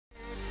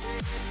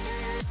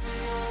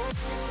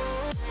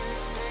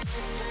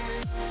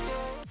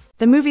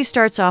The movie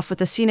starts off with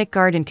a scenic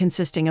garden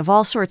consisting of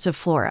all sorts of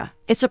flora.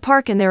 It's a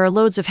park and there are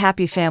loads of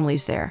happy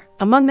families there.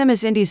 Among them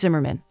is Indy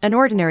Zimmerman, an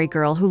ordinary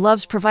girl who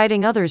loves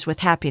providing others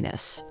with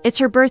happiness. It's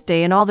her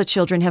birthday and all the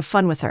children have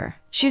fun with her.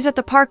 She's at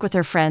the park with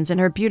her friends and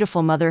her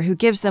beautiful mother who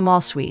gives them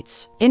all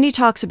sweets. Indy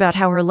talks about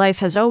how her life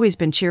has always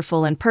been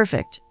cheerful and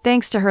perfect,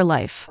 thanks to her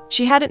life.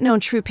 She hadn't known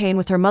true pain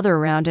with her mother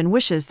around and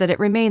wishes that it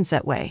remains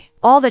that way.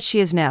 All that she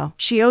is now,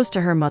 she owes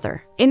to her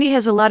mother. Indy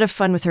has a lot of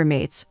fun with her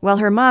mates, while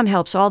her mom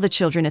helps all the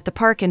children at the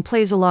park and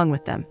plays along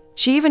with them.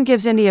 She even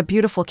gives Indy a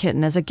beautiful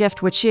kitten as a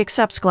gift which she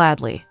accepts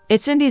gladly.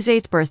 It's Indy's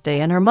 8th birthday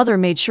and her mother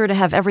made sure to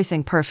have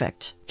everything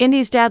perfect.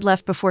 Indy's dad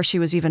left before she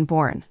was even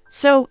born.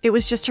 So, it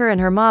was just her and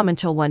her mom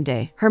until one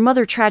day, her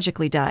mother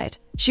tragically died.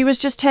 She was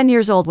just 10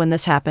 years old when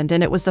this happened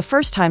and it was the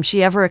first time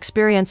she ever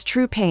experienced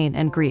true pain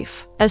and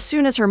grief. As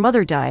soon as her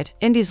mother died,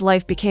 Indy's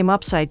life became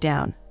upside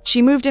down.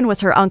 She moved in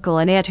with her uncle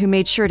and aunt who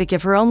made sure to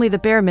give her only the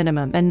bare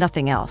minimum and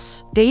nothing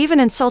else. They even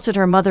insulted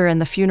her mother in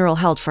the funeral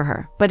held for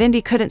her, but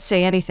Indy couldn't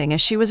say anything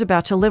as she was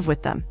about to live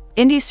with them.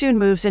 Indy soon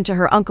moves into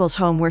her uncle's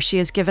home where she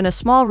is given a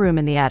small room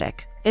in the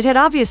attic. It had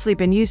obviously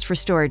been used for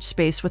storage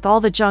space with all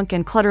the junk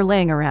and clutter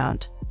laying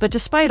around. But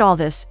despite all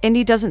this,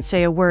 Indy doesn't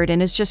say a word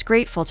and is just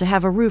grateful to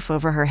have a roof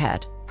over her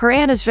head. Her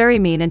aunt is very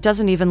mean and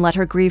doesn't even let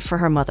her grieve for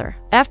her mother.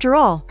 After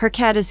all, her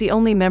cat is the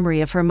only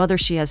memory of her mother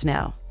she has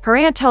now. Her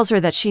aunt tells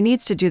her that she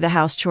needs to do the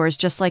house chores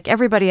just like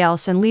everybody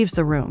else and leaves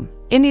the room.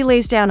 Indy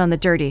lays down on the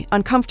dirty,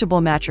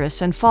 uncomfortable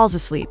mattress and falls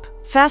asleep.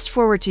 Fast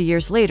forward to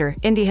years later,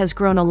 Indy has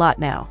grown a lot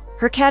now.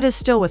 Her cat is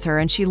still with her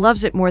and she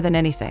loves it more than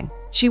anything.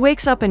 She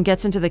wakes up and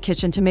gets into the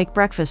kitchen to make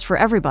breakfast for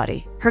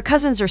everybody. Her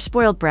cousins are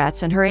spoiled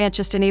brats and her aunt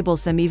just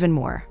enables them even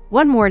more.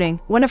 One morning,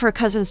 one of her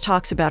cousins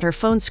talks about her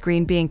phone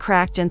screen being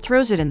cracked and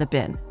throws it in the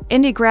bin.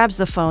 Indy grabs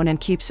the phone and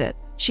keeps it.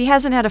 She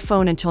hasn't had a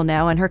phone until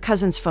now and her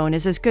cousin's phone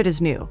is as good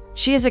as new.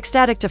 She is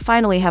ecstatic to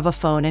finally have a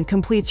phone and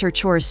completes her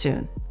chores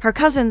soon. Her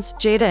cousins,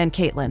 Jada and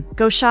Caitlin,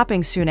 go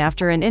shopping soon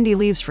after and Indy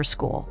leaves for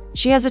school.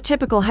 She has a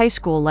typical high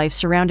school life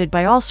surrounded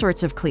by all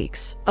sorts of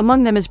cliques.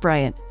 Among them is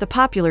Bryant, the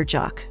popular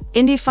jock.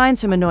 Indy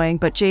finds him annoying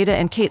but Jada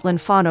and Caitlin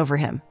fawn over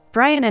him.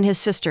 Bryant and his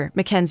sister,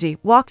 Mackenzie,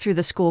 walk through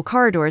the school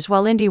corridors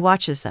while Indy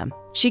watches them.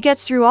 She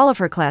gets through all of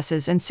her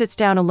classes and sits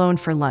down alone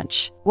for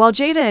lunch. While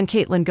Jada and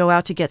Caitlin go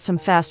out to get some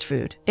fast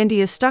food, Indy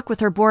is stuck with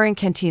her boring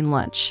canteen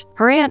lunch.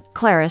 Her aunt,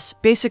 Clarice,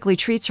 basically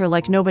treats her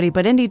like nobody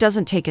but Indy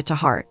doesn't take it to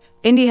heart.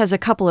 Indy has a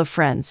couple of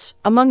friends.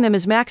 Among them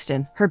is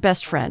Maxton, her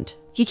best friend.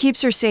 He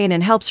keeps her sane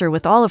and helps her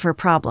with all of her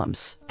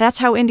problems. That's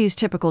how Indy's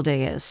typical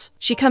day is.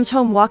 She comes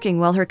home walking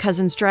while her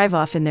cousins drive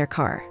off in their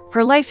car.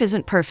 Her life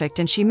isn't perfect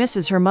and she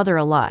misses her mother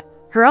a lot.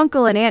 Her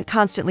uncle and aunt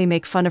constantly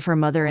make fun of her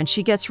mother and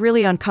she gets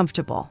really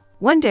uncomfortable.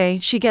 One day,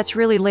 she gets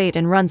really late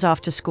and runs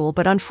off to school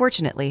but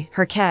unfortunately,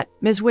 her cat,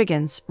 Ms.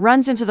 Wiggins,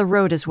 runs into the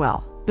road as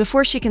well.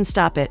 Before she can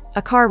stop it,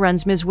 a car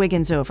runs Ms.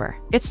 Wiggins over.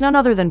 It's none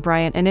other than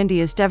Bryant and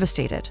Indy is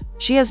devastated.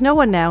 She has no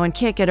one now and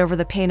can't get over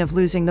the pain of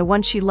losing the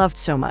one she loved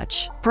so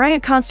much.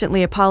 Bryant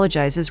constantly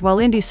apologizes while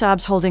Indy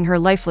sobs holding her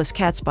lifeless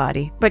cat's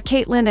body, but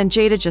Caitlin and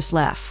Jada just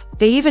laugh.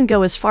 They even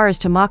go as far as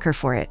to mock her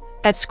for it.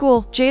 At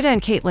school, Jada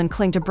and Caitlin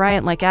cling to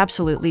Bryant like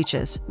absolute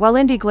leeches, while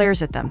Indy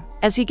glares at them.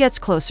 As he gets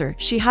closer,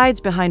 she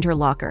hides behind her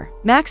locker.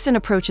 Maxton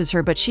approaches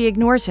her but she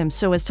ignores him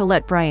so as to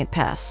let Bryant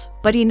pass.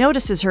 But he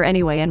notices her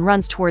anyway and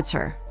runs towards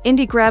her.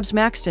 Indy grabs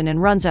Maxton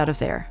and runs out of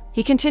there.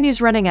 He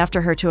continues running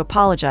after her to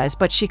apologize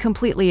but she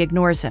completely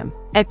ignores him.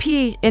 At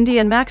PE, Indy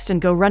and Maxton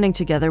go running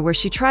together where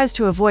she tries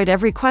to avoid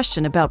every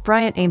question about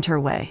Bryant aimed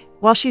her way.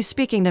 While she's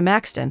speaking to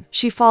Maxton,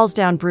 she falls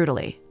down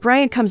brutally.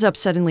 Bryant comes up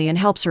suddenly and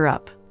helps her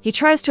up. He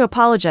tries to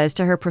apologize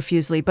to her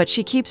profusely but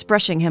she keeps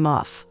brushing him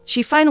off.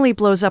 She finally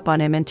blows up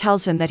on him and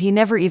tells him that he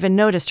never even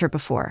noticed her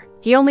before.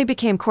 He only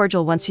became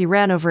cordial once he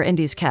ran over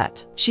Indy's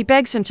cat. She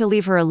begs him to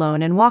leave her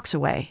alone and walks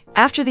away.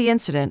 After the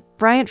incident,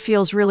 Bryant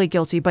feels really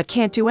guilty but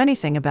can't do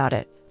anything about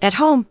it. At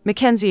home,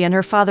 Mackenzie and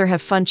her father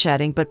have fun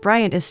chatting but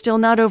Bryant is still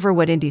not over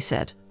what Indy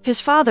said. His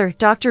father,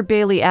 Dr.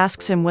 Bailey,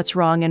 asks him what's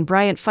wrong and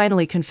Bryant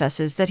finally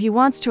confesses that he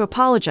wants to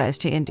apologize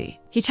to Indy.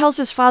 He tells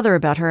his father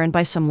about her and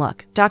by some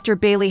luck, Dr.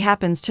 Bailey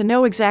happens to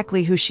know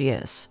exactly who she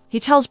is.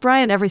 He tells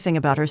Bryant everything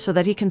about her so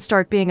that he can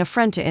start being a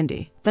friend to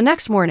Indy. The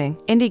next morning,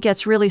 Indy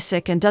gets really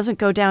sick and doesn't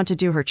go down to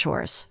do her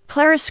chores.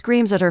 Clarice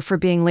screams at her for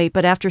being late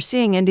but after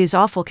seeing Indy's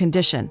awful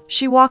condition,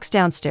 she walks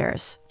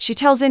downstairs. She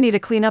tells Indy to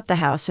clean up the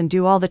house and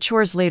do all the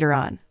chores later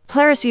on.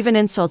 Clarice even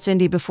insults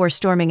Indy before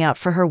storming out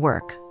for her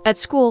work. At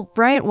school,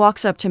 Bryant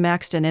walks up to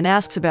Maxton and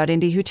asks about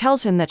Indy who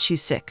tells him that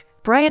she's sick.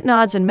 Bryant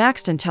nods and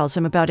Maxton tells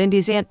him about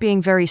Indy's aunt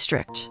being very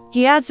strict.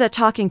 He adds that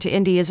talking to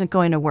Indy isn't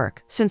going to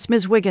work, since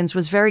Ms. Wiggins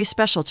was very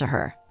special to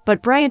her.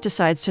 But Bryant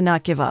decides to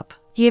not give up.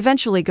 He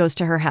eventually goes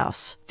to her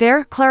house.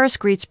 There, Clarice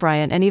greets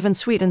Bryant and even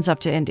sweetens up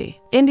to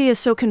Indy. Indy is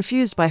so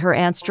confused by her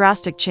aunt's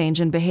drastic change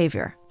in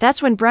behavior.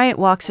 That's when Bryant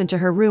walks into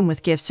her room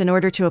with gifts in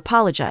order to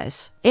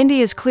apologize.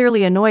 Indy is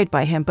clearly annoyed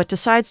by him but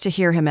decides to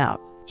hear him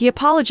out. He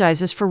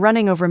apologizes for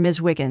running over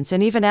Ms. Wiggins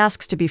and even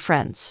asks to be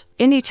friends.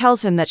 Indy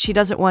tells him that she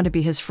doesn't want to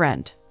be his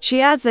friend.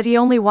 She adds that he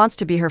only wants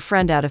to be her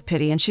friend out of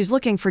pity and she's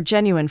looking for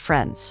genuine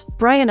friends.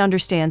 Bryant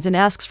understands and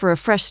asks for a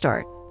fresh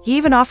start. He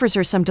even offers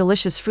her some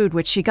delicious food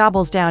which she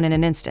gobbles down in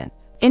an instant.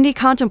 Indy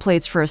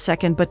contemplates for a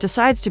second but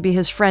decides to be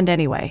his friend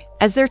anyway.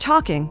 As they're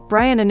talking,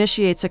 Brian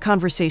initiates a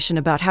conversation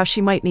about how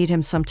she might need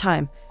him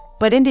sometime,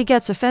 but Indy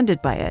gets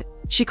offended by it.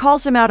 She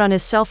calls him out on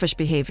his selfish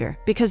behavior,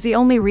 because the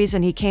only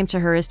reason he came to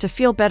her is to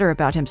feel better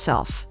about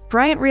himself.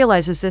 Bryant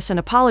realizes this and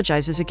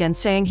apologizes again,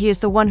 saying he is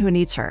the one who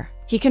needs her.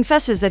 He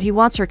confesses that he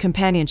wants her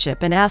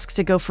companionship and asks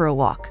to go for a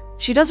walk.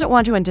 She doesn't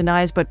want to and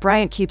denies, but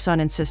Bryant keeps on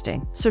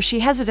insisting, so she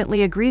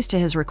hesitantly agrees to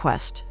his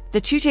request.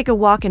 The two take a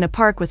walk in a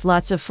park with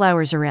lots of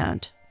flowers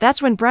around.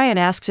 That's when Bryant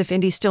asks if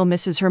Indy still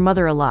misses her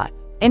mother a lot.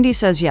 Indy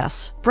says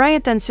yes.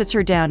 Bryant then sits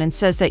her down and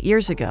says that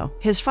years ago,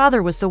 his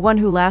father was the one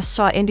who last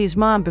saw Indy's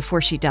mom before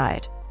she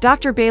died.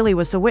 Dr. Bailey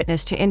was the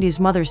witness to Indy's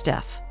mother's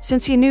death.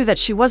 Since he knew that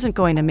she wasn't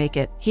going to make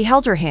it, he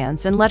held her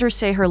hands and let her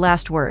say her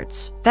last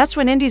words. That's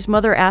when Indy's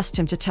mother asked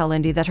him to tell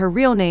Indy that her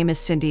real name is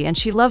Cindy and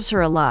she loves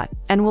her a lot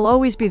and will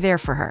always be there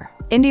for her.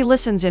 Indy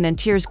listens in and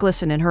tears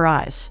glisten in her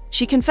eyes.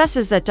 She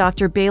confesses that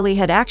Dr. Bailey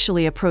had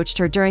actually approached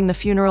her during the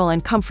funeral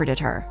and comforted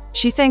her.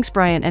 She thanks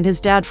Bryant and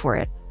his dad for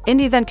it.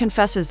 Indy then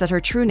confesses that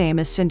her true name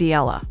is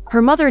Cindyella.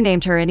 Her mother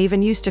named her and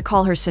even used to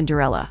call her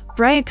Cinderella.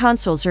 Bryant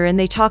consoles her and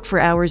they talk for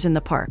hours in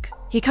the park.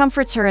 He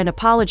comforts her and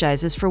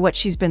apologizes for what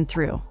she's been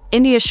through.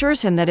 Indy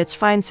assures him that it's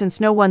fine since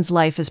no one's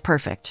life is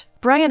perfect.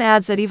 Bryant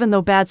adds that even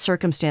though bad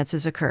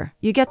circumstances occur,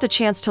 you get the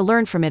chance to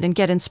learn from it and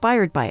get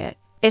inspired by it.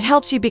 It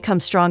helps you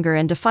become stronger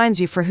and defines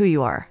you for who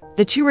you are.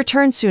 The two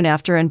return soon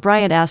after and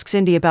Bryant asks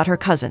Indy about her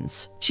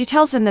cousins. She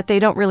tells him that they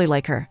don't really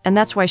like her, and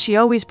that's why she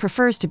always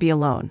prefers to be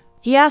alone.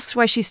 He asks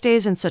why she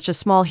stays in such a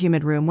small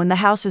humid room when the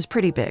house is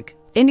pretty big.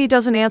 Indy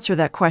doesn't answer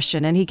that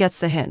question and he gets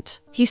the hint.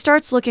 He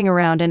starts looking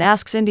around and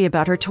asks Indy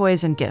about her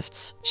toys and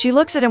gifts. She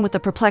looks at him with a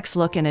perplexed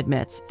look and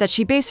admits that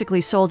she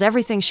basically sold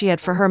everything she had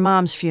for her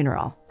mom's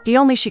funeral. The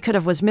only she could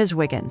have was Ms.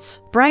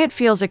 Wiggins. Bryant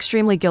feels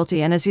extremely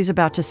guilty, and as he's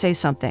about to say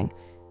something,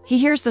 he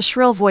hears the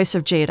shrill voice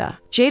of Jada.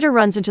 Jada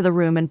runs into the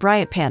room and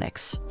Bryant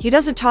panics. He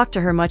doesn't talk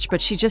to her much,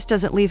 but she just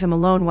doesn't leave him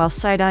alone while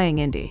side-eyeing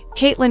Indy.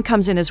 Caitlin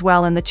comes in as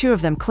well and the two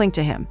of them cling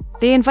to him.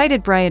 They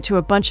invited Bryant to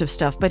a bunch of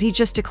stuff, but he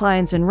just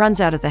declines and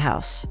runs out of the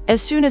house.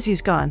 As soon as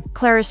he's gone,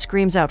 Clarice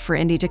screams out for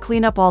Indy to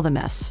clean up all the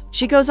mess.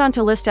 She goes on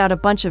to list out a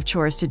bunch of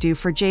chores to do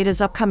for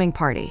Jada's upcoming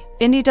party.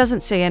 Indy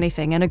doesn't say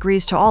anything and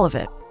agrees to all of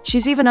it.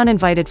 She's even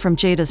uninvited from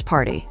Jada's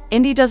party.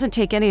 Indy doesn't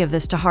take any of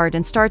this to heart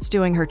and starts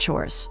doing her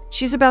chores.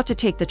 She's about to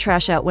take the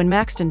trash out when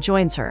Maxton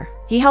joins her.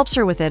 He helps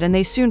her with it and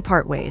they soon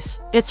part ways.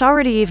 It's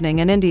already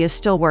evening and Indy is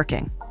still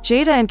working.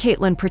 Jada and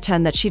Caitlin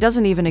pretend that she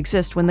doesn't even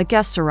exist when the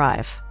guests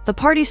arrive. The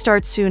party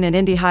starts soon and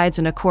Indy hides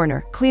in a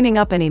corner, cleaning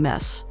up any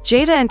mess.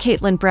 Jada and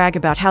Caitlin brag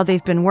about how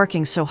they've been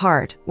working so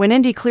hard, when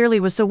Indy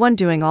clearly was the one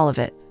doing all of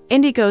it.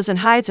 Indy goes and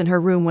hides in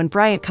her room when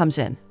Bryant comes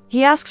in.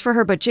 He asks for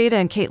her, but Jada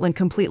and Caitlin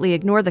completely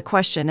ignore the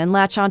question and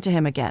latch onto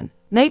him again.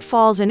 Night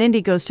falls and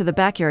Indy goes to the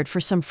backyard for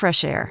some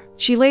fresh air.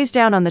 She lays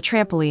down on the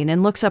trampoline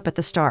and looks up at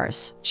the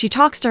stars. She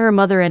talks to her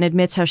mother and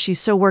admits how she's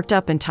so worked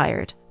up and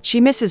tired.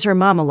 She misses her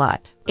mom a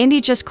lot. Indy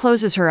just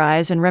closes her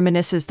eyes and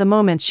reminisces the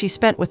moments she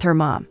spent with her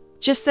mom.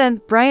 Just then,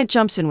 Bryant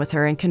jumps in with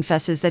her and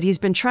confesses that he's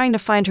been trying to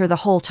find her the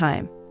whole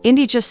time.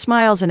 Indy just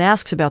smiles and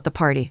asks about the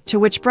party, to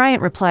which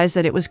Bryant replies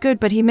that it was good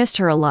but he missed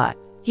her a lot.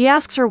 He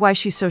asks her why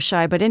she's so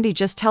shy, but Indy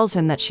just tells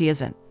him that she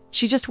isn't.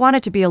 She just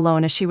wanted to be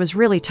alone as she was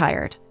really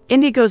tired.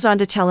 Indy goes on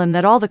to tell him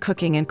that all the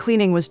cooking and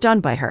cleaning was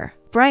done by her.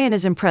 Bryant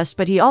is impressed,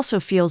 but he also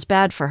feels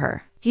bad for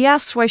her. He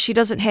asks why she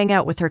doesn't hang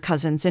out with her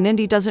cousins, and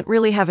Indy doesn't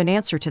really have an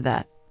answer to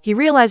that. He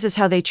realizes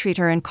how they treat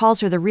her and calls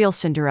her the real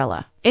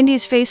Cinderella.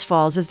 Indy's face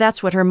falls, as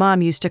that's what her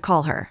mom used to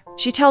call her.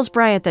 She tells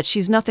Bryant that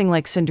she's nothing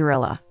like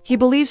Cinderella. He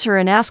believes her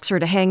and asks her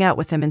to hang out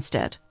with him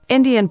instead.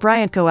 Indy and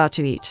Bryant go out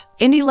to eat.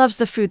 Indy loves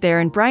the food there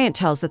and Bryant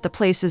tells that the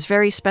place is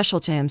very special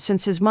to him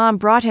since his mom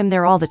brought him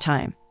there all the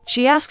time.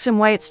 She asks him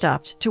why it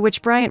stopped, to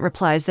which Bryant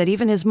replies that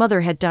even his mother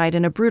had died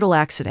in a brutal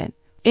accident.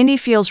 Indy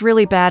feels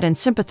really bad and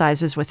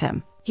sympathizes with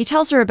him. He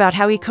tells her about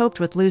how he coped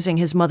with losing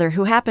his mother,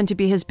 who happened to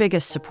be his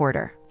biggest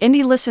supporter.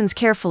 Indy listens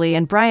carefully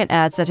and Bryant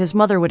adds that his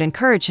mother would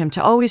encourage him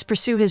to always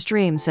pursue his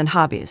dreams and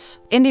hobbies.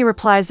 Indy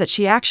replies that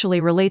she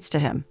actually relates to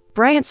him.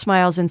 Bryant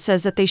smiles and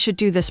says that they should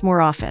do this more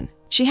often.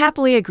 She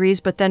happily agrees,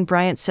 but then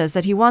Bryant says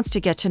that he wants to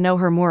get to know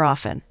her more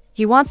often.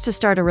 He wants to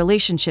start a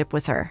relationship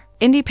with her.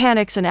 Indy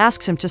panics and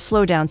asks him to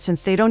slow down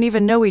since they don't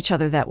even know each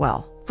other that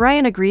well.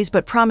 Bryant agrees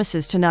but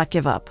promises to not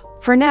give up.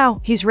 For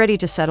now, he's ready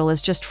to settle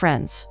as just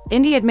friends.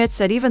 Indy admits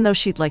that even though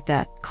she'd like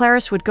that,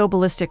 Clarice would go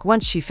ballistic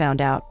once she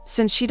found out,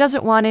 since she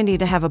doesn't want Indy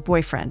to have a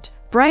boyfriend.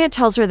 Bryant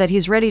tells her that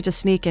he's ready to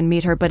sneak and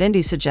meet her, but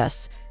Indy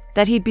suggests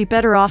that he'd be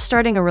better off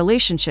starting a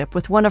relationship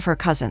with one of her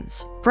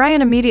cousins.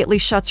 Bryant immediately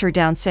shuts her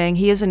down, saying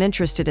he isn't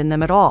interested in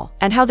them at all,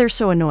 and how they're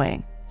so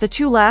annoying. The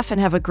two laugh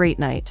and have a great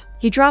night.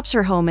 He drops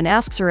her home and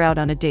asks her out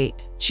on a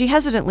date. She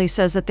hesitantly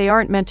says that they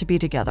aren't meant to be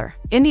together.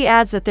 Indy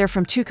adds that they're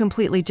from two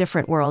completely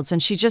different worlds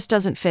and she just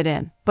doesn't fit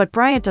in, but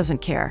Bryant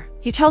doesn't care.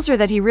 He tells her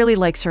that he really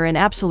likes her and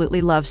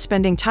absolutely loves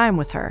spending time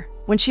with her.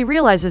 When she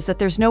realizes that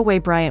there's no way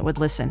Bryant would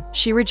listen,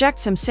 she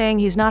rejects him, saying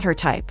he's not her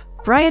type.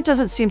 Bryant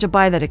doesn't seem to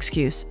buy that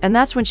excuse, and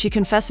that's when she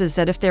confesses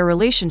that if their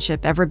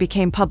relationship ever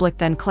became public,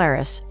 then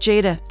Clarice,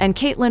 Jada, and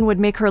Caitlin would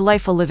make her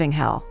life a living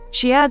hell.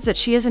 She adds that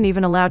she isn't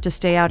even allowed to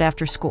stay out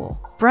after school.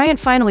 Bryant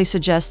finally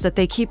suggests that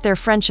they keep their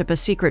friendship a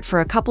secret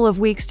for a couple of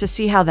weeks to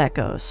see how that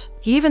goes.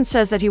 He even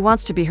says that he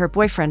wants to be her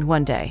boyfriend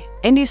one day.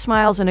 Indy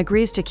smiles and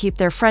agrees to keep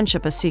their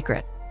friendship a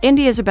secret.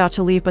 Indy is about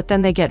to leave, but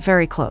then they get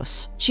very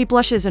close. She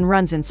blushes and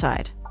runs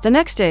inside. The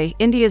next day,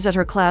 Indy is at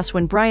her class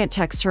when Bryant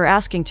texts her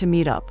asking to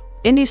meet up.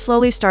 Indy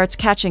slowly starts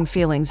catching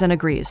feelings and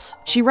agrees.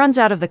 She runs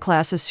out of the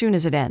class as soon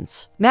as it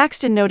ends.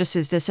 Maxton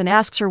notices this and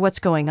asks her what's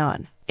going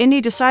on.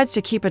 Indy decides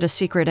to keep it a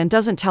secret and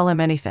doesn't tell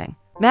him anything.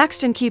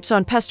 Maxton keeps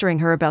on pestering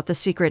her about the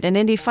secret, and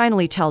Indy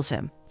finally tells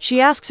him.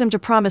 She asks him to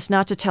promise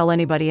not to tell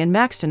anybody, and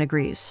Maxton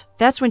agrees.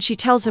 That's when she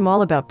tells him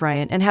all about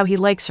Bryant and how he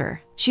likes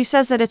her. She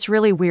says that it's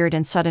really weird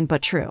and sudden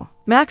but true.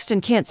 Maxton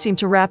can't seem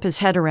to wrap his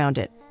head around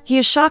it. He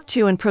is shocked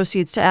too and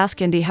proceeds to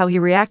ask Indy how he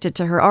reacted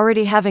to her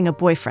already having a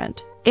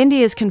boyfriend.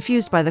 Indy is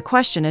confused by the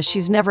question as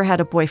she's never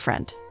had a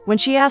boyfriend. When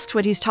she asks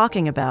what he's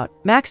talking about,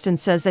 Maxton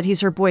says that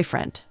he's her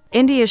boyfriend.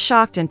 Indy is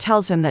shocked and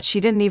tells him that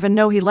she didn't even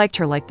know he liked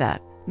her like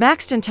that.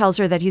 Maxton tells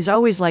her that he's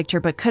always liked her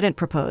but couldn't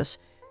propose,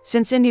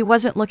 since Indy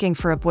wasn't looking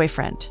for a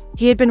boyfriend.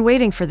 He had been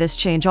waiting for this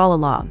change all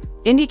along.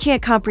 Indy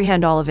can't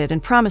comprehend all of it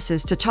and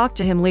promises to talk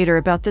to him later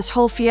about this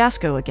whole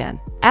fiasco again.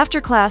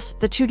 After class,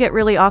 the two get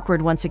really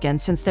awkward once again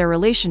since their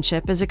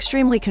relationship is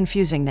extremely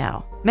confusing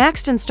now.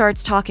 Maxton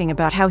starts talking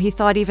about how he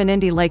thought even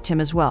Indy liked him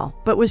as well,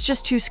 but was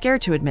just too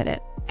scared to admit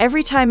it.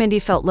 Every time Indy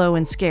felt low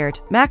and scared,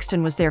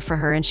 Maxton was there for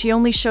her and she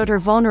only showed her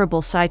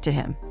vulnerable side to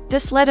him.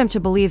 This led him to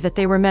believe that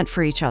they were meant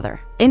for each other.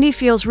 Indy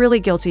feels really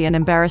guilty and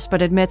embarrassed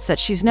but admits that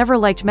she's never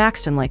liked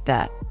Maxton like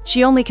that.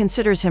 She only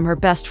considers him her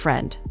best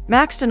friend.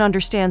 Maxton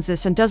understands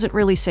this and doesn't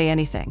really say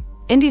anything.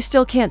 Indy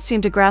still can't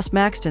seem to grasp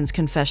Maxton's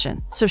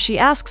confession, so she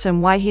asks him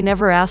why he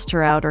never asked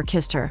her out or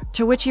kissed her,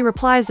 to which he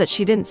replies that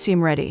she didn't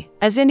seem ready.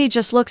 As Indy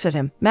just looks at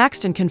him,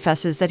 Maxton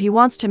confesses that he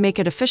wants to make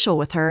it official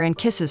with her and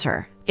kisses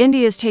her.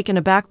 Indy is taken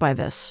aback by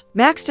this.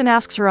 Maxton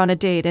asks her on a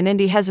date and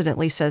Indy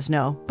hesitantly says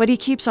no, but he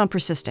keeps on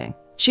persisting.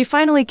 She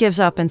finally gives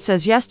up and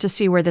says yes to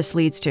see where this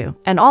leads to,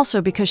 and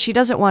also because she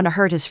doesn't want to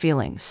hurt his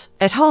feelings.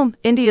 At home,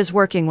 Indy is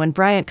working when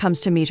Bryant comes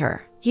to meet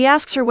her. He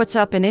asks her what's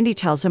up and Indy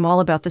tells him all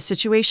about the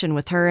situation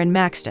with her and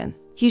Maxton.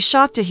 He's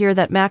shocked to hear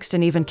that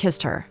Maxton even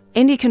kissed her.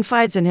 Indy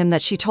confides in him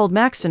that she told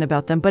Maxton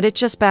about them, but it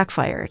just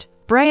backfired.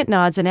 Bryant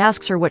nods and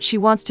asks her what she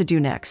wants to do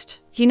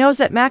next. He knows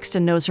that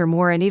Maxton knows her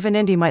more and even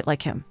Indy might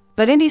like him.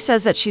 But Indy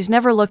says that she's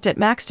never looked at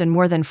Maxton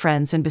more than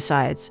friends, and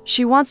besides,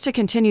 she wants to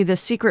continue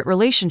this secret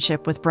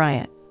relationship with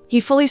Bryant. He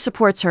fully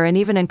supports her and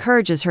even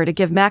encourages her to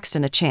give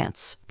Maxton a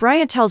chance.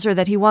 Bryant tells her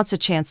that he wants a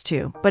chance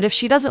too, but if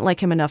she doesn't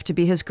like him enough to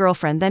be his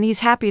girlfriend, then he's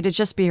happy to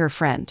just be her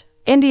friend.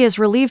 Indy is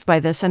relieved by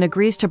this and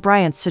agrees to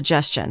Bryant's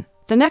suggestion.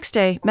 The next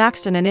day,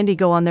 Maxton and Indy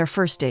go on their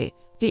first date.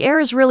 The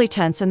air is really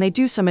tense and they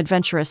do some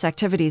adventurous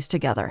activities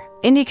together.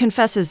 Indy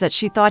confesses that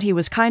she thought he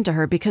was kind to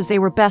her because they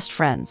were best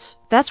friends.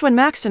 That's when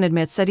Maxton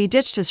admits that he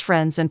ditched his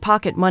friends and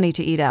pocket money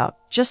to eat out,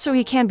 just so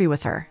he can be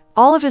with her.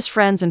 All of his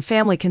friends and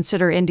family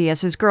consider Indy as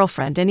his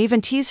girlfriend and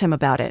even tease him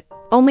about it.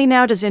 Only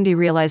now does Indy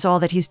realize all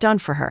that he's done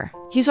for her.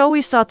 He's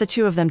always thought the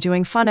two of them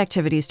doing fun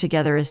activities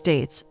together as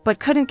dates, but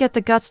couldn't get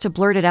the guts to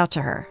blurt it out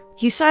to her.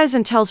 He sighs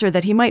and tells her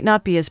that he might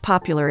not be as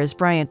popular as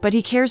Bryant, but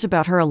he cares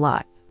about her a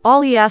lot.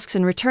 All he asks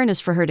in return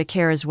is for her to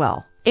care as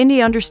well.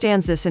 Indy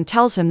understands this and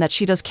tells him that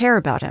she does care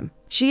about him.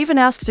 She even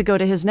asks to go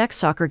to his next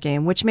soccer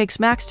game, which makes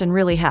Maxton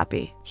really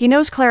happy. He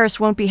knows Clarice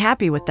won't be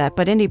happy with that,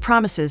 but Indy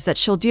promises that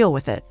she'll deal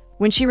with it.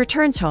 When she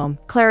returns home,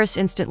 Clarice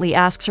instantly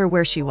asks her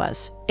where she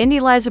was.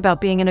 Indy lies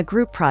about being in a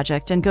group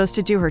project and goes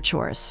to do her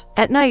chores.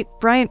 At night,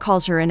 Bryant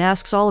calls her and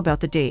asks all about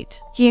the date.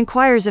 He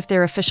inquires if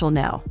they're official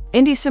now.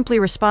 Indy simply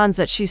responds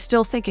that she's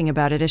still thinking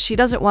about it as she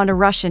doesn't want to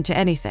rush into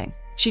anything.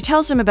 She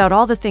tells him about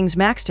all the things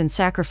Maxton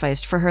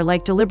sacrificed for her,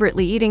 like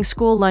deliberately eating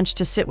school lunch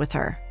to sit with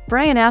her.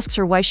 Bryant asks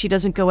her why she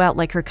doesn't go out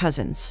like her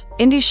cousins.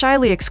 Indy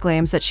shyly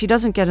exclaims that she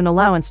doesn't get an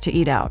allowance to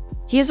eat out.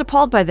 He is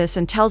appalled by this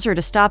and tells her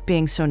to stop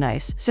being so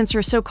nice, since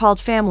her so-called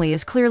family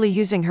is clearly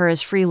using her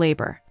as free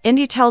labor.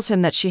 Indy tells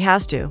him that she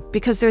has to,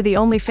 because they're the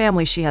only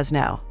family she has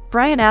now.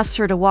 Bryant asks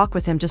her to walk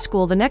with him to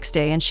school the next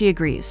day and she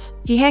agrees.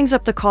 He hangs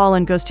up the call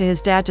and goes to his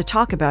dad to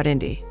talk about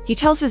Indy. He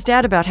tells his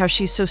dad about how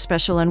she's so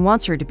special and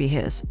wants her to be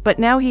his, but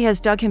now he has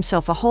dug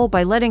himself a hole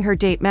by letting her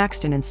date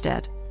Maxton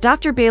instead.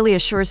 Dr. Bailey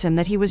assures him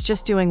that he was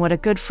just doing what a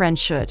good friend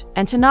should,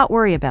 and to not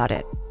worry about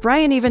it.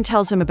 Bryant even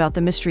tells him about the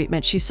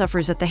mistreatment she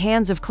suffers at the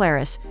hands of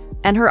Clarice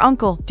and her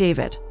uncle,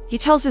 David. He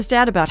tells his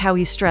dad about how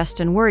he's stressed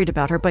and worried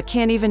about her but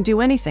can't even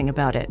do anything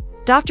about it.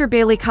 Dr.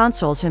 Bailey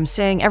consoles him,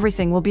 saying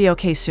everything will be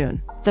okay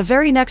soon. The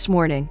very next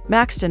morning,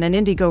 Maxton and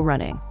Indy go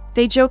running.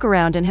 They joke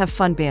around and have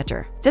fun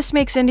banter. This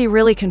makes Indy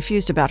really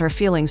confused about her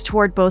feelings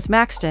toward both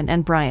Maxton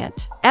and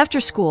Bryant. After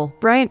school,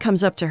 Bryant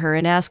comes up to her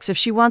and asks if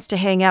she wants to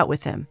hang out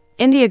with him.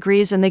 Indy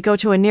agrees and they go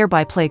to a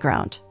nearby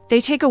playground. They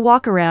take a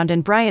walk around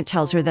and Bryant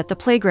tells her that the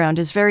playground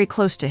is very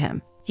close to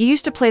him. He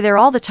used to play there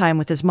all the time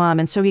with his mom,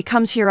 and so he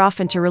comes here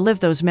often to relive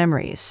those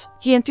memories.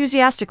 He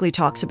enthusiastically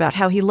talks about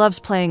how he loves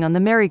playing on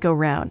the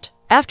merry-go-round.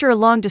 After a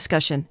long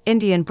discussion,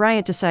 Indy and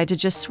Bryant decide to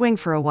just swing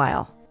for a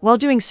while. While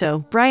doing so,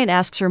 Bryant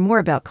asks her more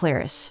about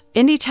Clarice.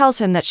 Indy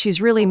tells him that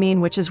she's really mean,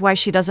 which is why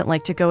she doesn't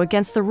like to go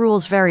against the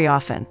rules very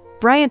often.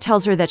 Bryant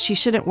tells her that she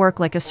shouldn't work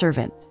like a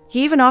servant.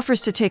 He even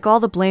offers to take all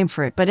the blame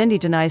for it, but Indy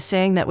denies,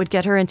 saying that would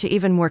get her into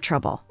even more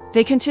trouble.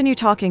 They continue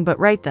talking, but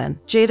right then,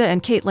 Jada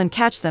and Caitlin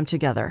catch them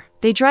together.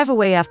 They drive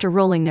away after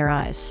rolling their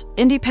eyes.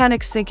 Indy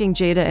panics, thinking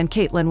Jada and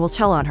Caitlin will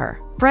tell on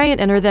her. Bryant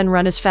and her then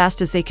run as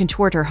fast as they can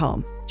toward her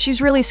home.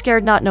 She's really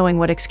scared, not knowing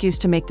what excuse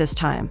to make this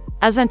time.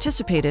 As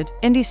anticipated,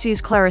 Indy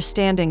sees Clarice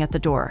standing at the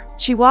door.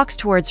 She walks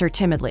towards her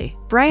timidly.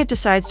 Bryant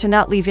decides to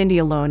not leave Indy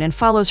alone and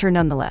follows her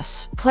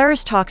nonetheless.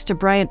 Clarice talks to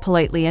Bryant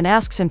politely and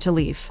asks him to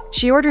leave.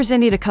 She orders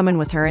Indy to come in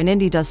with her, and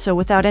Indy does so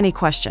without any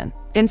question.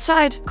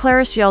 Inside,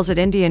 Clarice yells at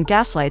Indy and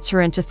gaslights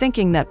her into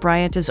thinking that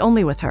Bryant is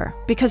only with her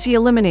because he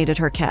eliminated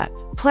her cat.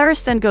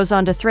 Clarice then goes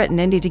on to threaten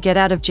Indy to get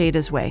out of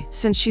Jada's way,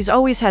 since she's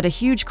always had a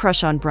huge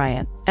crush on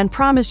Bryant, and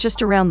prom is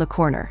just around the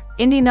corner.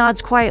 Indy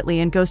nods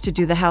quietly and goes to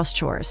do the house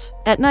chores.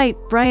 At night,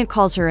 Bryant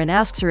calls her and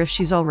asks her if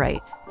she's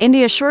alright.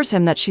 Indy assures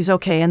him that she's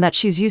okay and that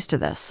she's used to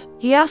this.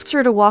 He asks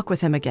her to walk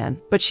with him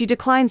again, but she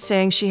declines,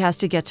 saying she has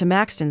to get to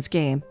Maxton's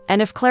game,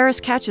 and if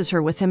Clarice catches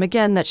her with him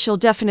again, that she'll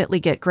definitely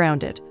get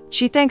grounded.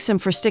 She thanks him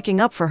for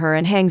sticking up for her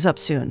and hangs up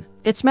soon.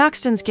 It's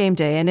Maxton's game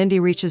day, and Indy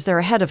reaches there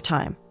ahead of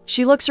time.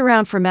 She looks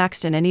around for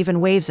Maxton and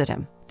even waves at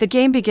him. The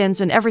game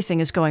begins and everything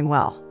is going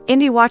well.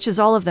 Indy watches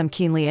all of them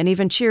keenly and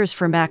even cheers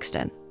for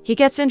Maxton. He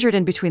gets injured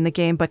in between the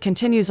game but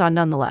continues on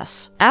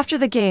nonetheless. After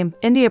the game,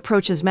 Indy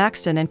approaches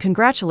Maxton and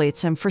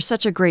congratulates him for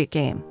such a great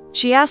game.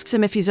 She asks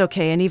him if he's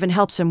okay and even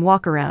helps him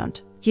walk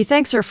around. He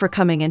thanks her for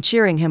coming and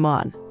cheering him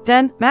on.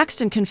 Then,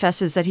 Maxton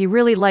confesses that he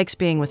really likes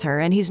being with her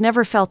and he's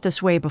never felt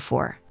this way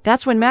before.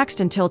 That's when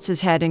Maxton tilts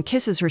his head and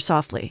kisses her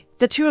softly.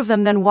 The two of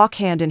them then walk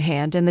hand in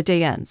hand and the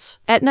day ends.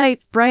 At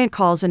night, Bryant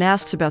calls and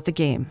asks about the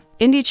game.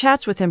 Indy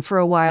chats with him for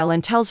a while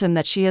and tells him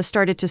that she has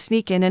started to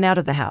sneak in and out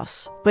of the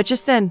house. But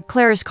just then,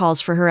 Clarice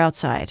calls for her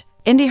outside.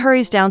 Indy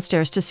hurries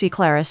downstairs to see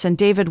Clarice and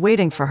David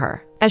waiting for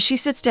her. As she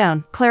sits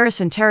down,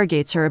 Clarice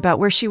interrogates her about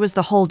where she was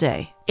the whole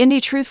day. Indy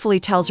truthfully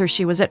tells her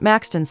she was at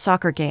Maxton's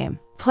soccer game.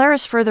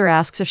 Clarice further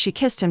asks if she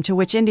kissed him, to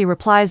which Indy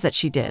replies that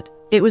she did.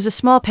 It was a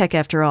small peck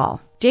after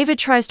all. David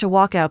tries to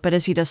walk out, but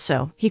as he does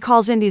so, he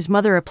calls Indy's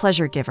mother a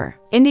pleasure giver.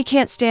 Indy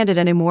can't stand it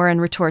anymore and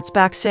retorts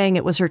back, saying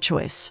it was her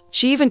choice.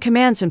 She even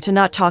commands him to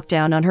not talk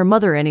down on her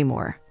mother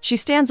anymore. She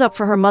stands up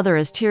for her mother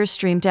as tears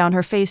stream down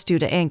her face due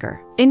to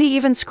anger. Indy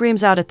even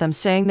screams out at them,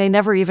 saying they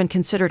never even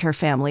considered her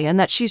family and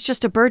that she's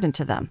just a burden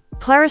to them.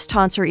 Clarice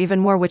taunts her even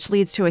more, which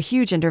leads to a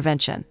huge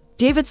intervention.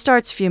 David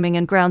starts fuming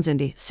and grounds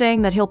Indy,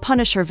 saying that he'll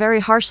punish her very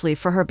harshly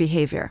for her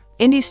behavior.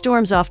 Indy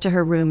storms off to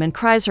her room and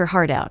cries her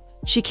heart out.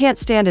 She can't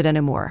stand it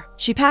anymore.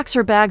 She packs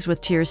her bags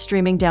with tears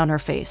streaming down her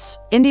face.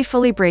 Indy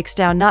fully breaks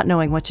down, not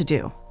knowing what to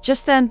do.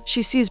 Just then,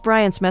 she sees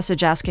Bryant's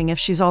message asking if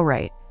she's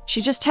alright.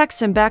 She just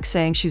texts him back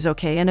saying she's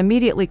okay and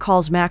immediately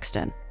calls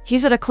Maxton.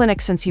 He's at a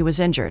clinic since he was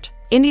injured.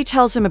 Indy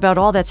tells him about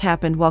all that's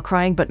happened while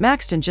crying, but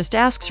Maxton just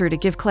asks her to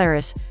give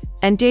Clarice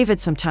and David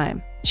some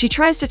time. She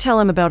tries to tell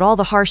him about all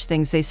the harsh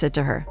things they said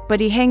to her, but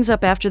he hangs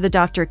up after the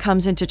doctor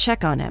comes in to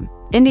check on him.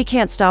 Indy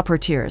can't stop her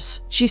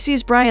tears. She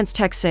sees Bryant's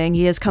text saying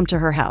he has come to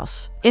her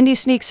house. Indy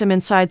sneaks him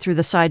inside through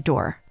the side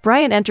door.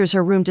 Bryant enters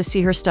her room to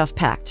see her stuff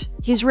packed.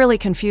 He's really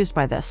confused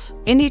by this.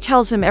 Indy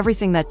tells him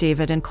everything that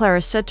David and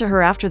Clarice said to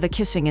her after the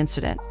kissing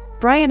incident.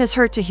 Bryant is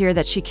hurt to hear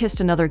that she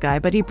kissed another guy,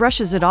 but he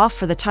brushes it off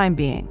for the time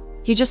being.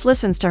 He just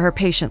listens to her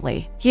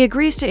patiently. He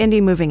agrees to Indy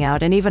moving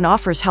out and even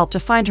offers help to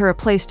find her a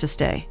place to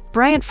stay.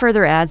 Bryant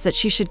further adds that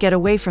she should get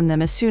away from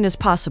them as soon as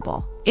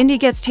possible. Indy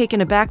gets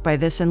taken aback by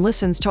this and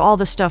listens to all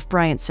the stuff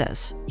Bryant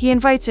says. He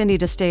invites Indy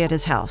to stay at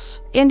his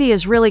house. Indy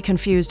is really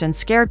confused and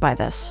scared by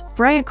this.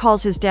 Bryant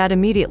calls his dad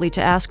immediately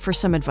to ask for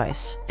some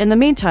advice. In the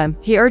meantime,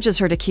 he urges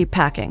her to keep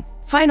packing.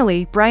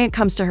 Finally, Bryant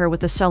comes to her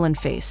with a sullen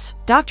face.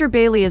 Dr.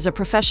 Bailey is a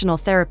professional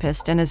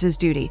therapist, and as his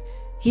duty,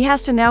 he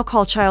has to now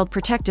call Child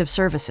Protective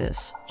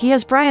Services. He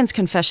has Brian's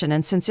confession,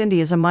 and since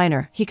Indy is a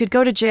minor, he could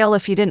go to jail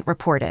if he didn't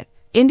report it.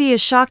 Indy is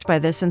shocked by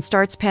this and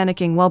starts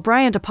panicking while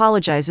Bryant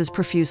apologizes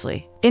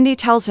profusely. Indy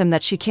tells him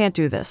that she can't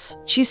do this.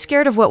 She's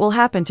scared of what will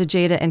happen to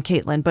Jada and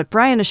Caitlin, but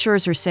Bryant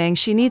assures her, saying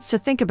she needs to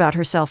think about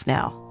herself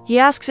now. He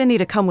asks Indy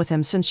to come with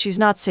him since she's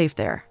not safe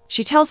there.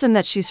 She tells him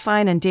that she's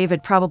fine and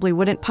David probably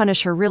wouldn't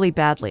punish her really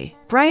badly.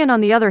 Bryant,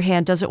 on the other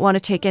hand, doesn't want to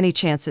take any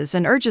chances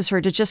and urges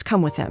her to just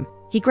come with him.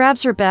 He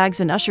grabs her bags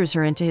and ushers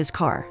her into his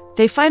car.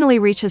 They finally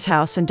reach his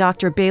house and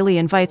Dr. Bailey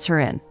invites her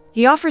in.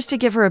 He offers to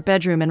give her a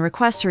bedroom and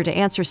requests her to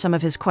answer some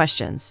of his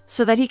questions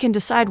so that he can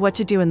decide what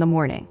to do in the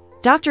morning.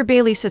 Dr.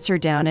 Bailey sits her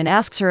down and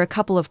asks her a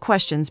couple of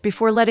questions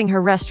before letting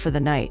her rest for the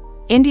night.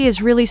 Indy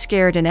is really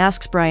scared and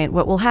asks Bryant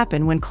what will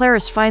happen when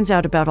Clarice finds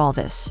out about all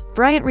this.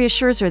 Bryant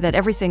reassures her that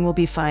everything will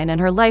be fine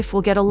and her life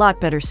will get a lot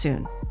better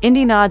soon.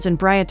 Indy nods and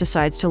Bryant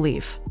decides to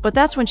leave. But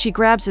that's when she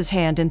grabs his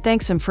hand and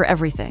thanks him for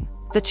everything.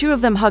 The two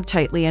of them hug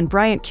tightly and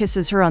Bryant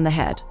kisses her on the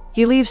head.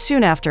 He leaves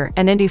soon after,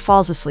 and Indy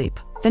falls asleep.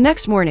 The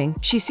next morning,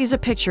 she sees a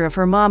picture of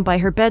her mom by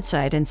her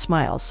bedside and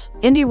smiles.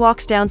 Indy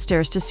walks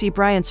downstairs to see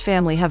Bryant's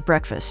family have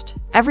breakfast.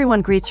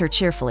 Everyone greets her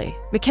cheerfully.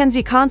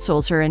 Mackenzie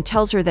consoles her and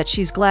tells her that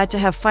she's glad to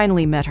have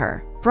finally met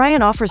her.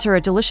 Bryant offers her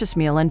a delicious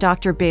meal and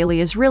Dr.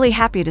 Bailey is really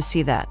happy to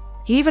see that.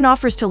 He even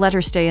offers to let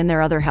her stay in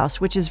their other house,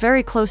 which is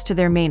very close to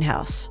their main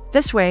house.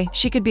 This way,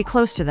 she could be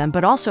close to them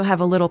but also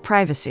have a little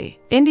privacy.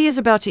 Indy is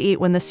about to eat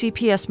when the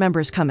CPS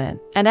members come in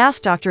and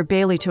ask Dr.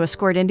 Bailey to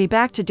escort Indy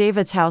back to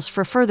David's house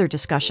for further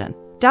discussion.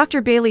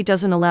 Dr. Bailey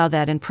doesn't allow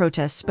that and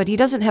protests, but he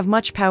doesn't have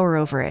much power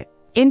over it.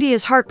 Indy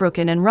is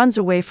heartbroken and runs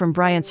away from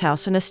Bryant's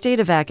house in a state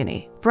of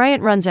agony.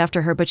 Bryant runs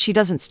after her, but she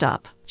doesn't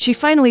stop. She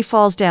finally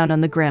falls down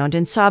on the ground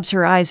and sobs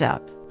her eyes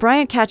out.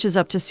 Bryant catches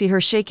up to see her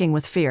shaking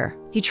with fear.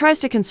 He tries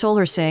to console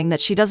her, saying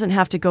that she doesn't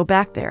have to go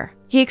back there.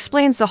 He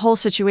explains the whole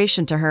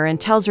situation to her and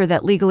tells her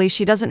that legally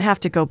she doesn't have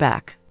to go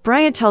back.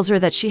 Bryant tells her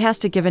that she has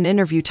to give an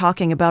interview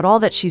talking about all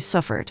that she's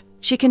suffered.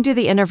 She can do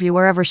the interview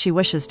wherever she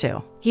wishes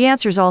to. He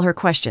answers all her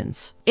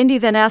questions. Indy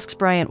then asks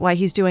Bryant why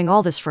he's doing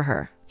all this for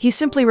her. He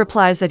simply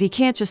replies that he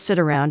can't just sit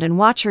around and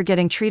watch her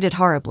getting treated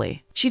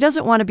horribly. She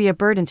doesn't want to be a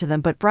burden to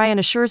them, but Bryant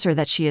assures her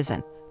that she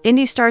isn't.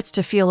 Indy starts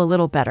to feel a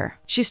little better.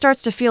 She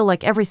starts to feel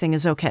like everything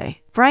is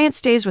okay. Bryant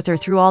stays with her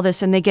through all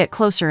this and they get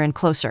closer and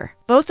closer.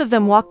 Both of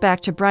them walk back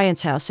to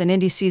Bryant's house and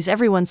Indy sees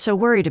everyone so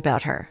worried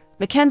about her.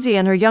 Mackenzie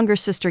and her younger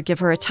sister give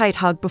her a tight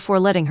hug before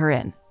letting her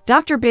in.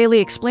 Dr. Bailey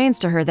explains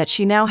to her that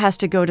she now has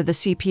to go to the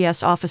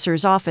CPS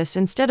officer's office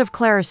instead of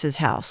Clarice's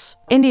house.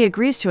 Indy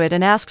agrees to it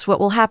and asks what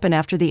will happen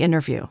after the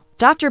interview.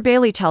 Dr.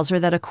 Bailey tells her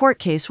that a court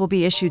case will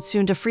be issued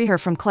soon to free her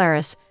from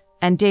Clarice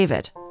and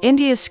David.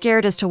 Indy is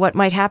scared as to what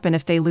might happen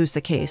if they lose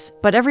the case,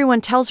 but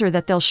everyone tells her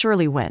that they'll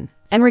surely win.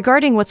 And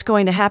regarding what's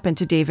going to happen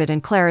to David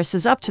and Clarice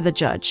is up to the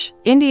judge.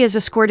 Indy is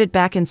escorted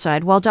back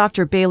inside while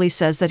Dr. Bailey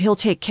says that he'll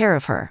take care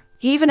of her.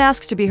 He even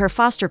asks to be her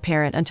foster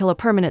parent until a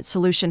permanent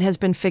solution has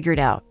been figured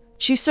out.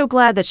 She's so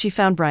glad that she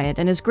found Bryant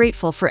and is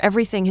grateful for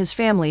everything his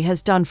family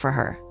has done for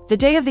her. The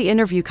day of the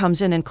interview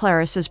comes in and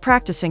Clarice is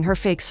practicing her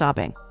fake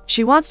sobbing.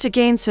 She wants to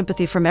gain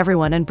sympathy from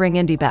everyone and bring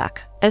Indy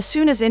back. As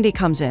soon as Indy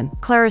comes in,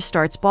 Clarice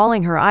starts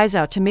bawling her eyes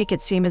out to make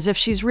it seem as if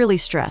she's really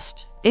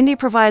stressed. Indy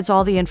provides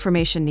all the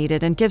information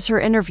needed and gives her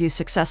interview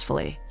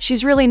successfully.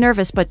 She's really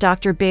nervous, but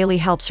Dr. Bailey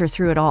helps her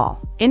through it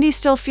all. Indy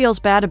still feels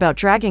bad about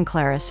dragging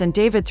Clarice and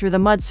David through the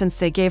mud since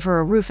they gave her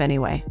a roof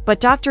anyway, but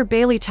Dr.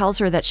 Bailey tells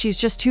her that she's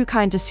just too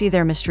kind to see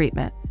their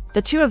mistreatment.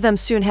 The two of them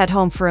soon head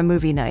home for a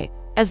movie night.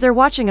 As they're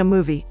watching a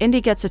movie,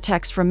 Indy gets a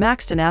text from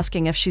Maxton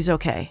asking if she's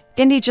okay.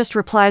 Indy just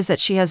replies that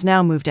she has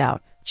now moved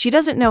out. She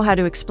doesn't know how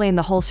to explain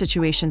the whole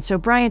situation, so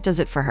Bryant does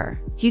it for her.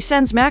 He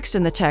sends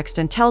Maxton the text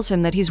and tells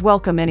him that he's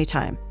welcome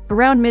anytime.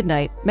 Around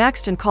midnight,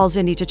 Maxton calls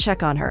Indy to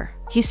check on her.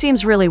 He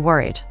seems really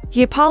worried.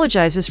 He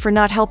apologizes for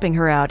not helping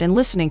her out and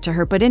listening to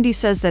her, but Indy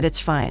says that it's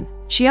fine.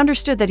 She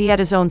understood that he had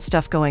his own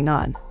stuff going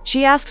on.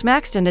 She asks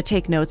Maxton to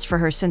take notes for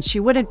her since she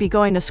wouldn't be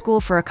going to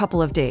school for a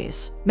couple of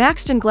days.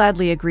 Maxton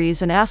gladly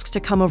agrees and asks to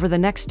come over the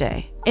next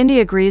day.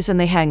 Indy agrees and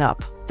they hang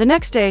up. The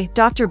next day,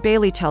 Dr.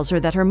 Bailey tells her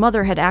that her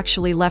mother had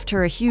actually left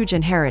her a huge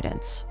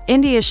inheritance.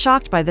 Indy is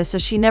shocked by this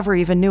as she never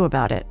even knew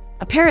about it.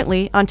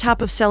 Apparently, on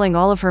top of selling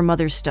all of her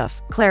mother's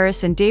stuff,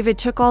 Clarice and David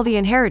took all the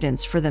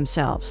inheritance for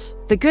themselves.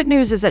 The good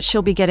news is that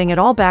she'll be getting it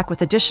all back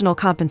with additional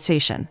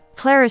compensation.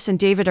 Clarice and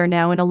David are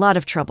now in a lot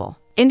of trouble.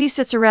 Indy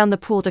sits around the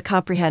pool to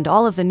comprehend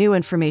all of the new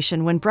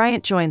information when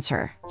Bryant joins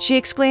her. She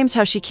exclaims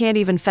how she can't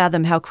even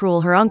fathom how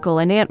cruel her uncle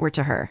and aunt were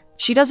to her.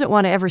 She doesn't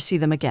want to ever see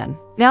them again.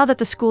 Now that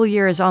the school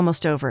year is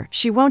almost over,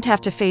 she won't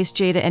have to face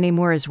Jada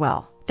anymore as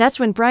well. That's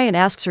when Bryant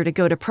asks her to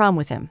go to prom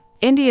with him.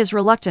 Indy is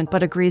reluctant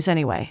but agrees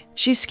anyway.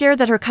 She's scared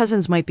that her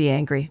cousins might be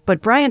angry,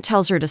 but Bryant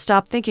tells her to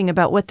stop thinking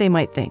about what they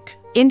might think.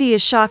 Indy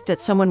is shocked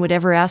that someone would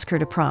ever ask her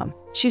to prom.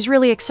 She's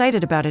really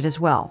excited about it as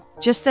well.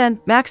 Just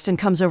then, Maxton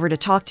comes over to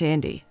talk to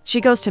Indy.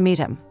 She goes to meet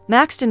him.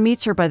 Maxton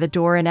meets her by the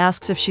door and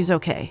asks if she's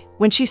okay.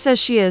 When she says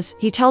she is,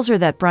 he tells her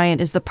that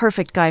Bryant is the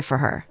perfect guy for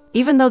her.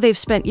 Even though they've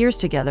spent years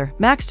together,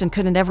 Maxton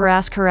couldn't ever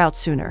ask her out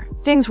sooner.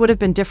 Things would have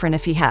been different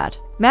if he had.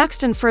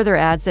 Maxton further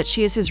adds that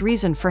she is his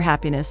reason for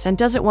happiness and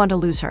doesn't want to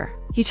lose her.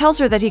 He tells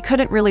her that he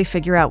couldn't really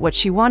figure out what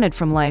she wanted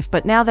from life,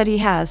 but now that he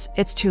has,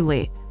 it's too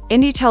late.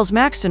 Indy tells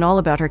Maxton all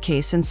about her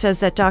case and says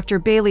that Dr.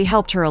 Bailey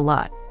helped her a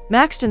lot.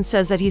 Maxton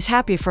says that he's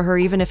happy for her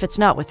even if it's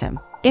not with him.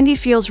 Indy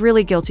feels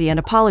really guilty and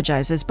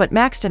apologizes, but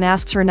Maxton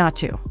asks her not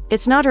to.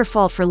 It's not her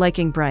fault for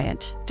liking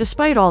Bryant.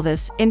 Despite all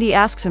this, Indy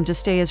asks him to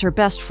stay as her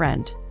best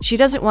friend. She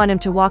doesn't want him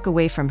to walk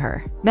away from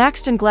her.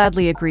 Maxton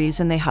gladly agrees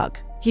and they hug.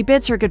 He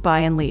bids her goodbye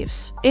and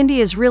leaves.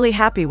 Indy is really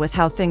happy with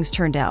how things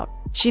turned out.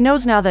 She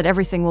knows now that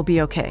everything will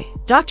be okay.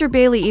 Dr.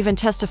 Bailey even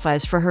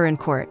testifies for her in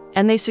court,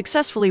 and they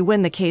successfully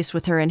win the case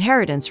with her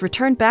inheritance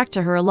returned back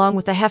to her along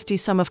with a hefty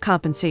sum of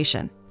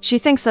compensation. She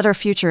thinks that her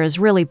future is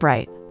really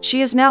bright.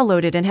 She is now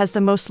loaded and has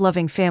the most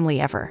loving family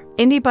ever.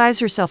 Indy buys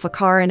herself a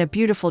car and a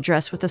beautiful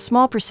dress with a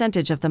small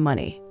percentage of the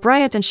money.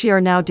 Bryant and she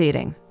are now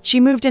dating. She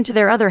moved into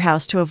their other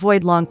house to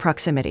avoid long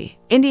proximity.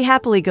 Indy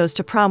happily goes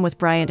to prom with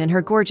Bryant in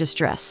her gorgeous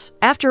dress.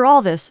 After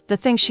all this, the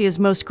thing she is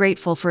most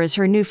grateful for is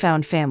her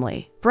newfound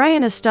family.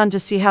 Bryant is stunned to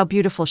see how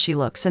beautiful she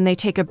looks, and they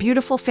take a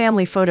beautiful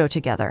family photo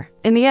together.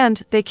 In the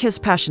end, they kiss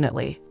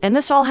passionately. And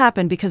this all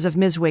happened because of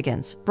Ms.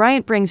 Wiggins.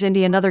 Bryant brings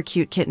Indy another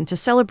cute kitten to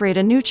celebrate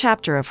a new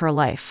chapter of her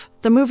life.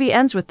 The movie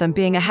ends with them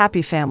being a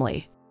happy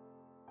family.